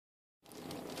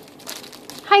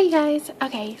Hi you guys!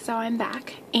 Okay, so I'm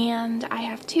back and I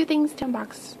have two things to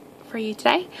unbox for you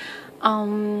today. I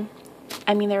mean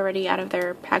they're already out of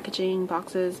their packaging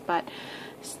boxes, but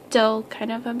still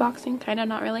kind of unboxing, kind of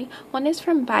not really. One is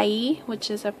from Bai, which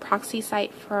is a proxy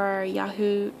site for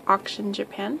Yahoo Auction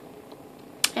Japan.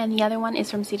 And the other one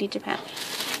is from CD Japan.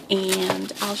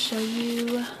 And I'll show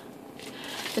you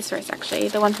this first actually,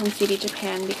 the one from CD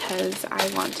Japan, because I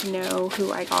want to know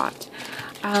who I got.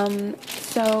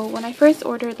 So when I first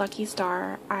ordered Lucky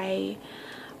Star, I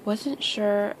wasn't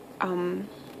sure, no,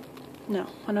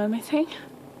 what am I saying?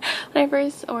 When I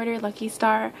first ordered Lucky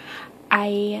Star,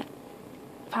 I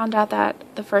found out that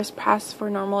the first press for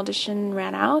normal edition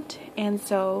ran out, and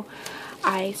so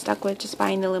I stuck with just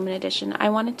buying the limited edition. I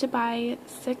wanted to buy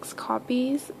 6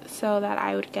 copies so that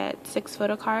I would get 6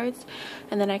 photo cards,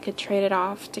 and then I could trade it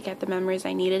off to get the memories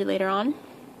I needed later on.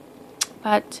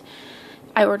 But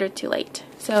I ordered too late,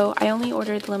 so I only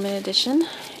ordered the limited edition,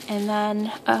 and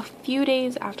then a few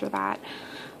days after that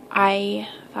I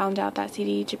found out that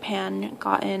CD Japan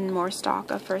got in more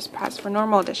stock of first press for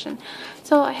normal edition.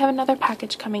 So I have another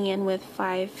package coming in with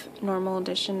 5 normal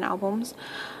edition albums.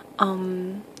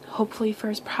 Hopefully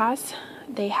first press.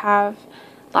 They have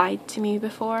lied to me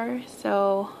before,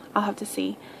 so I'll have to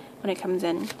see when it comes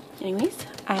in. Anyways,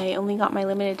 I only got my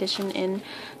limited edition in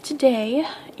today,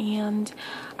 and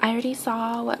I already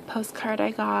saw what postcard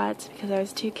I got because I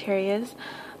was too curious,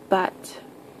 but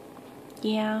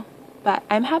yeah, but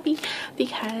I'm happy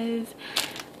because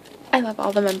I love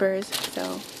all the members.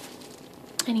 So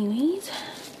anyways,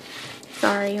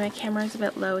 sorry my camera's a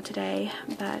bit low today,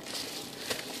 but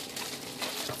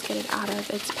let's get it out of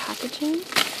its packaging.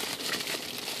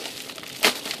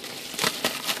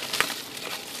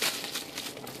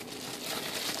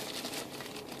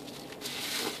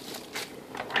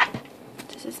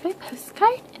 This is my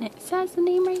postcard, and it says the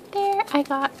name right there. I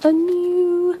got a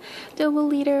new double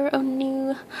leader, and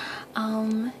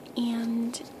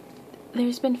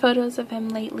there's been photos of him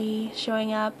lately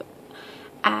showing up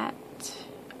at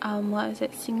what is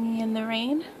it, Singing in the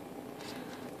Rain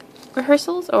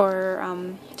rehearsals, or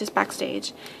just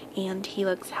backstage, and he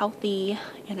looks healthy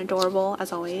and adorable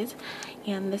as always,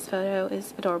 and this photo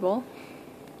is adorable.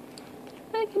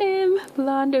 Look at him,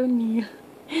 blonde O'Neill.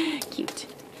 Cute.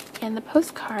 And the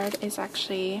postcard is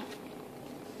actually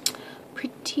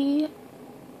pretty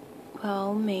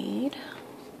well made.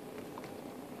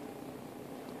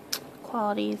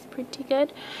 Quality is pretty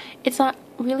good. It's not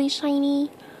really shiny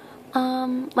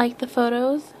like the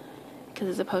photos, because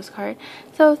it's a postcard,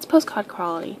 so it's postcard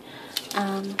quality.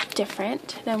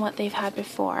 Different than what they've had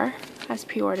before as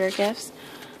pre-order gifts,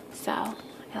 so I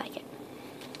like it.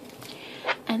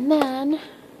 And then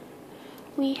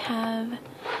we have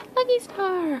Lucky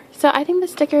Star. So I think the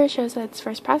sticker shows that it's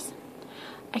first press.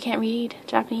 I can't read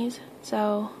Japanese,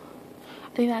 so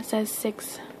I think that says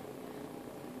 6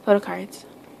 photo cards.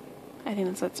 I think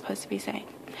that's what it's supposed to be saying.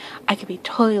 I could be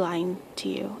totally lying to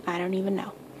you. I don't even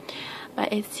know.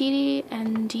 But it's CD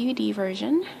and DVD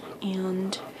version,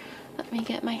 and let me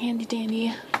get my handy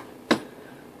dandy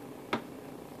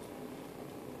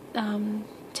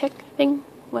tick thing.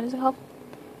 What is it called?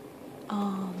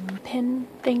 Pin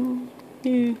thing.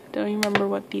 Don't even remember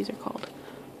what these are called.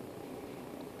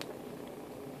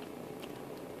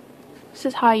 This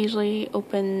is how I usually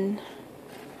open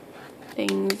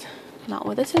things, not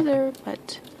with a scissor,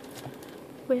 but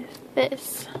with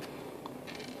this.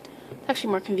 It's actually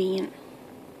more convenient.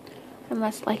 I'm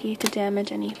less likely to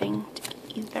damage anything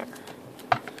either.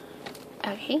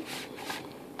 Okay,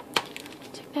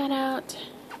 check that out.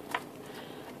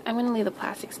 I'm gonna leave the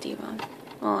plastic sleeve on.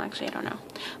 Well, actually, I don't know.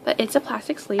 But it's a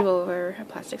plastic sleeve over a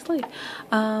plastic sleeve.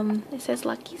 It says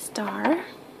Lucky Star,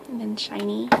 and then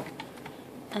SHINee,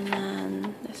 and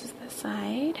then this is the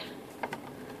side.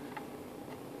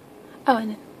 Oh,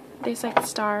 and there's like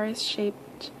stars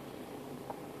shaped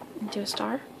into a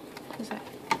star. Does that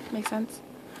make sense?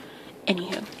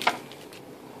 Anywho.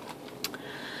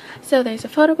 So there's a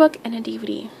photo book and a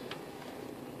DVD.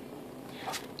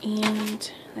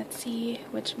 And let's see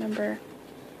which member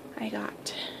I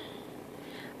got.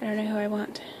 I don't know who I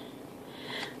want.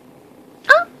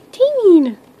 Oh,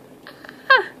 Taemin!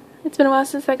 Ah, it's been a while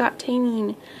since I got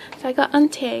Taemin. So I got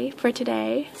Ante for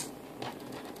today.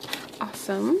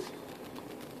 Awesome.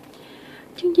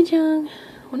 Chung.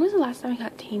 When was the last time I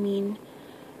got Taemin?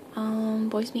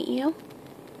 Boys Meet You?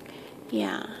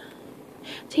 Yeah.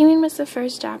 Taemin was the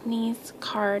first Japanese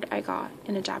card I got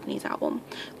in a Japanese album,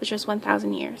 which was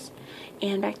 1000 Years.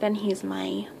 And back then he's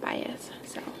my bias,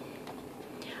 so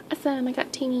awesome, I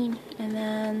got Taemin. And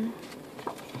then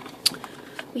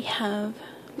we have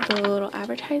the little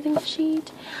advertising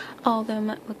sheet. All of them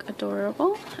look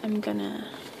adorable. I'm gonna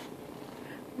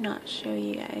not show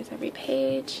you guys every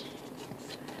page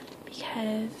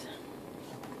because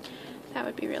that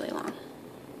would be really long.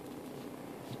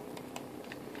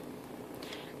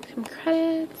 Some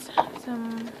credits,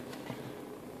 some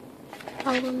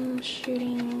album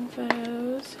shooting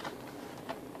photos.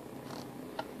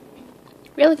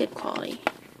 Really good quality.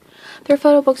 Their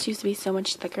photo books used to be so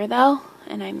much thicker though,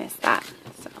 and I miss that.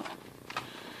 So,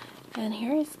 and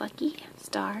here is Lucky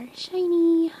Star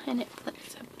SHINee, and it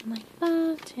flips open like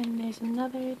that. And there's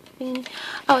another thing.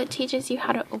 Oh, it teaches you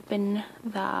how to open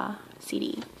the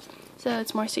CD, so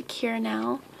it's more secure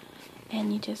now.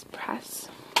 And you just press.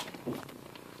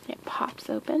 It pops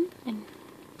open, and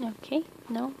okay,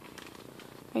 no.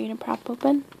 Are you gonna prop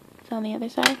open? It's on the other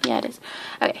side? Yeah, it is.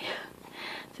 Okay.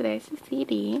 So there's the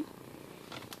CD.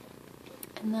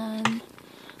 And then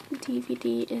the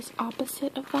DVD is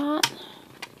opposite of that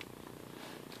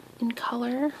in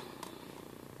color.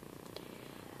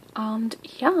 And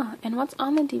yeah, and what's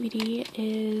on the DVD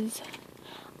is,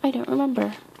 I don't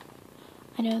remember.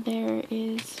 I know there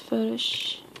is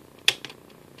photos.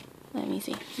 Let me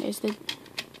see. There's the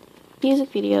music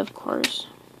video, of course.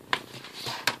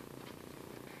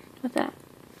 What's that?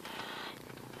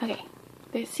 Okay.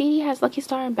 The CD has Lucky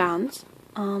Star and Bounds.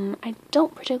 I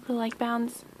don't particularly like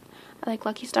Bounds. I like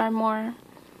Lucky Star more.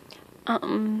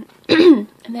 And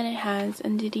then it has,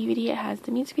 in the DVD, it has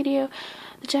the music video,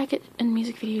 the jacket, and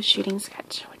music video shooting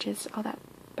sketch, which is all that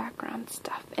background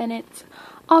stuff. And it's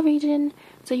all region,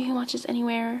 so you can watch this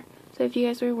anywhere. So if you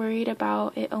guys were worried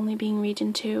about it only being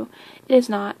region 2, it is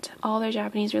not. All their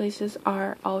Japanese releases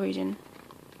are all region.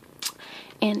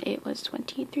 And it was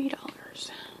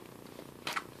 $23.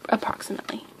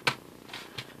 Approximately.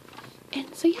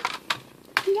 And so yeah,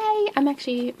 yay! I'm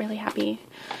actually really happy.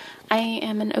 I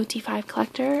am an OT5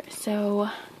 collector, so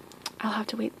I'll have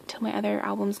to wait till my other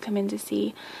albums come in to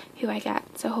see who I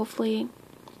get. So hopefully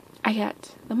I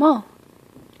get them all.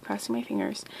 Crossing my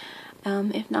fingers.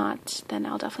 If not, then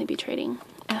I'll definitely be trading.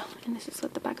 Oh, and this is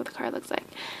what the back of the card looks like.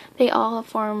 They all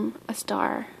form a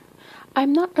star.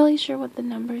 I'm not really sure what the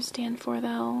numbers stand for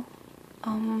though.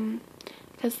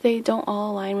 Because they don't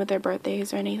all align with their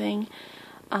birthdays or anything.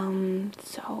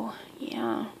 So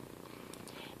yeah.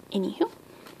 Anywho,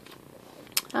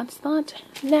 that's that.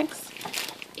 Next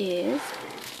is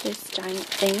this giant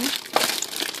thing.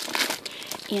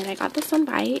 And I got this on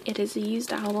Buy. It is a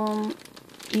used item.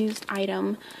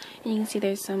 And you can see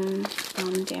there's some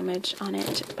damage on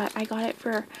it. But I got it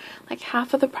for like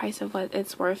half of the price of what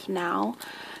it's worth now.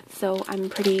 So I'm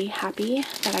pretty happy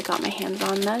that I got my hands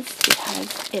on this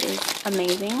because it is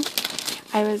amazing.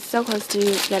 I was so close to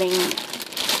getting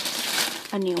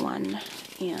a new one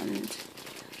and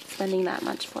spending that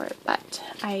much for it, but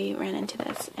I ran into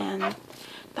this and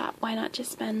thought, why not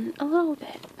just spend a little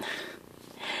bit?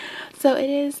 So it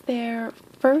is their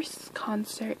first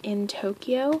concert in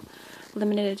Tokyo,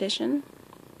 limited edition.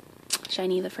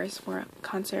 SHINee, the first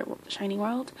concert, SHINee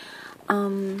World.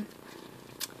 The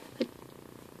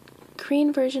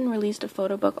Korean version released a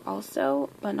photo book also,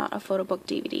 but not a photo book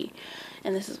DVD,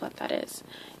 and this is what that is.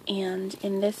 And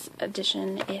in this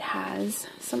edition, it has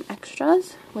some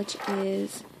extras, which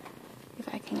is,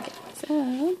 if I can get this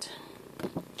out,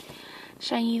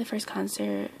 SHINee, the first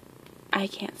concert, I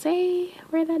can't say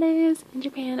where that is, in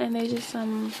Japan, and there's just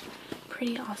some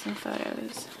pretty awesome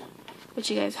photos, which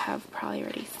you guys have probably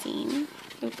already seen.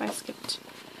 Oop, I skipped,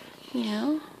 you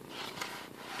know.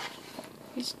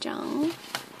 Here's Jung,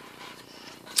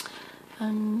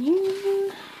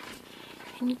 New,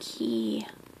 and Key.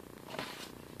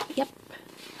 Yep.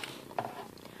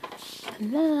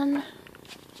 And then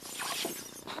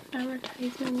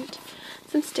advertisement,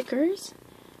 some stickers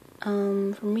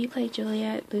from We Play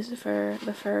Juliet, Lucifer,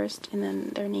 The First, and then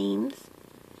their names.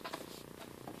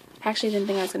 I actually didn't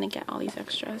think I was going to get all these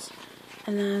extras.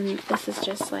 And then this is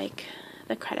just like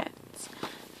the credits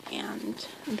and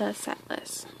the set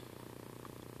list.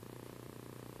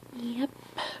 Yep.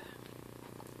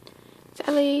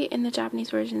 Sadly, in the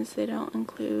Japanese versions, they don't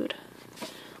include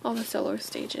all the solo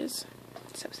stages.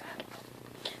 So sad.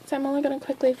 So I'm only going to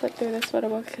quickly flip through this photo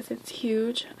book because it's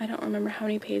huge. I don't remember how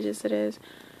many pages it is,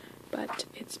 but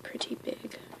it's pretty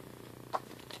big.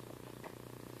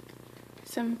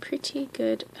 Some pretty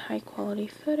good high quality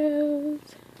photos,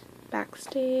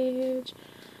 backstage,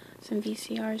 some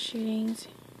VCR shootings.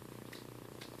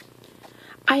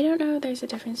 I don't know if there's a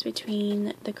difference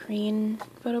between the Korean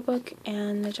photo book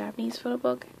and the Japanese photo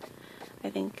book. I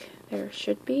think there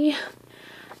should be.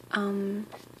 But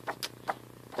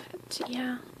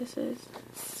yeah, this is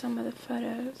some of the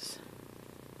photos.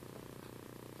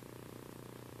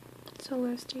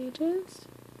 solar stages.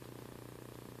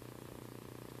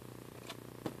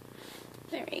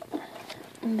 There we go.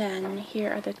 And then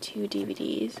here are the two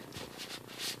DVDs.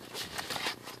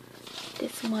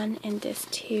 This one and this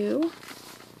two.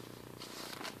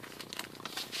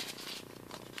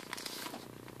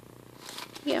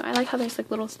 Yeah, I like how there's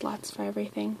like little slots for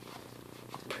everything.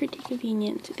 Pretty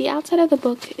convenient. The outside of the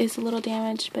book is a little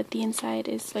damaged, but the inside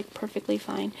is like perfectly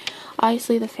fine.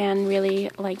 Obviously the fan really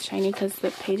likes SHINee because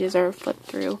the pages are flipped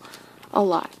through a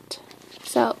lot.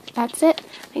 So that's it.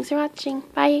 Thanks for watching.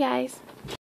 Bye you guys.